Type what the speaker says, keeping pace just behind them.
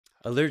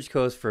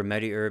Allergco is for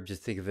MediHerb.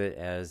 Just think of it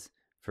as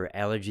for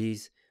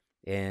allergies.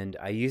 And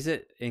I use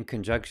it in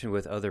conjunction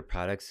with other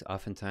products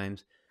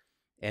oftentimes.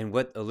 And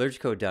what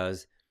Allergco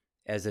does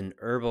as an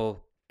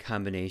herbal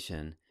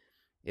combination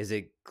is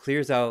it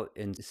clears out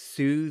and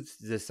soothes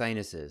the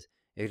sinuses.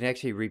 It can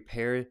actually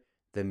repair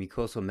the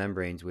mucosal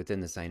membranes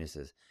within the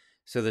sinuses.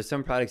 So there's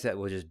some products that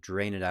will just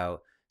drain it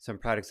out, some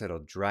products that'll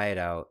dry it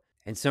out,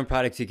 and some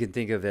products you can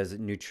think of as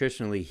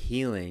nutritionally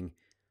healing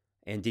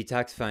and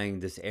detoxifying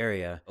this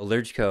area.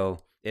 Allergco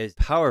is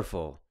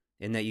powerful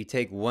in that you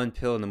take one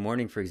pill in the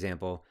morning, for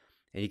example,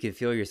 and you can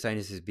feel your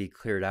sinuses be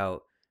cleared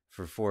out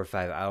for 4 or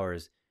 5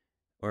 hours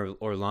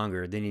or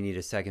longer. Then you need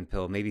a second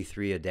pill, maybe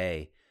 3 a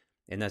day,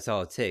 and that's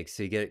all it takes.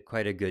 So you get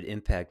quite a good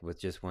impact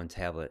with just one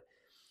tablet.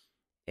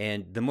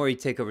 And the more you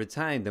take over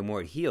time, the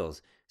more it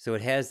heals. So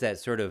it has that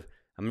sort of,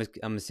 I'm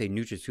gonna say,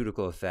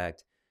 nutraceutical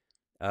effect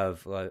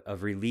of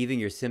relieving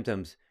your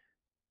symptoms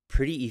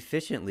pretty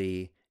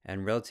efficiently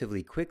and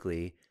relatively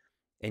quickly,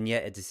 and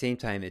yet at the same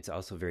time it's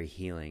also very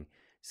healing.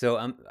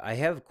 So I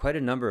have quite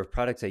a number of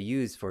products I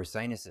use for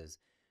sinuses,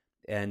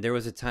 and there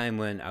was a time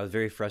when I was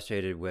very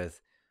frustrated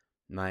with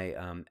my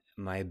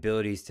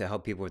abilities to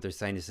help people with their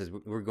sinuses.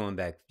 We're going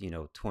back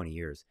 20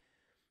 years,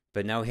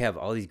 but now we have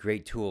all these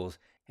great tools.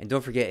 And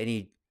don't forget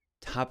any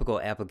topical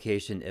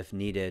application if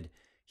needed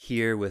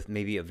here, with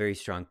maybe a very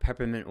strong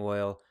peppermint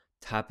oil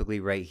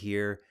topically right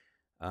here,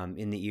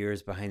 in the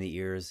ears, behind the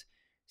ears.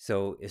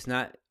 So it's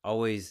not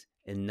always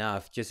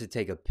enough just to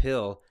take a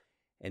pill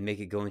and make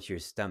it go into your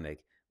stomach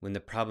when the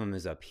problem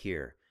is up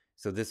here.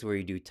 So this is where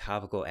you do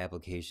topical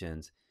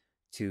applications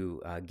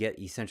to get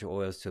essential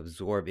oils to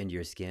absorb into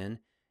your skin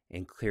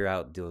and clear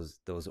out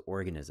those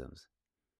organisms.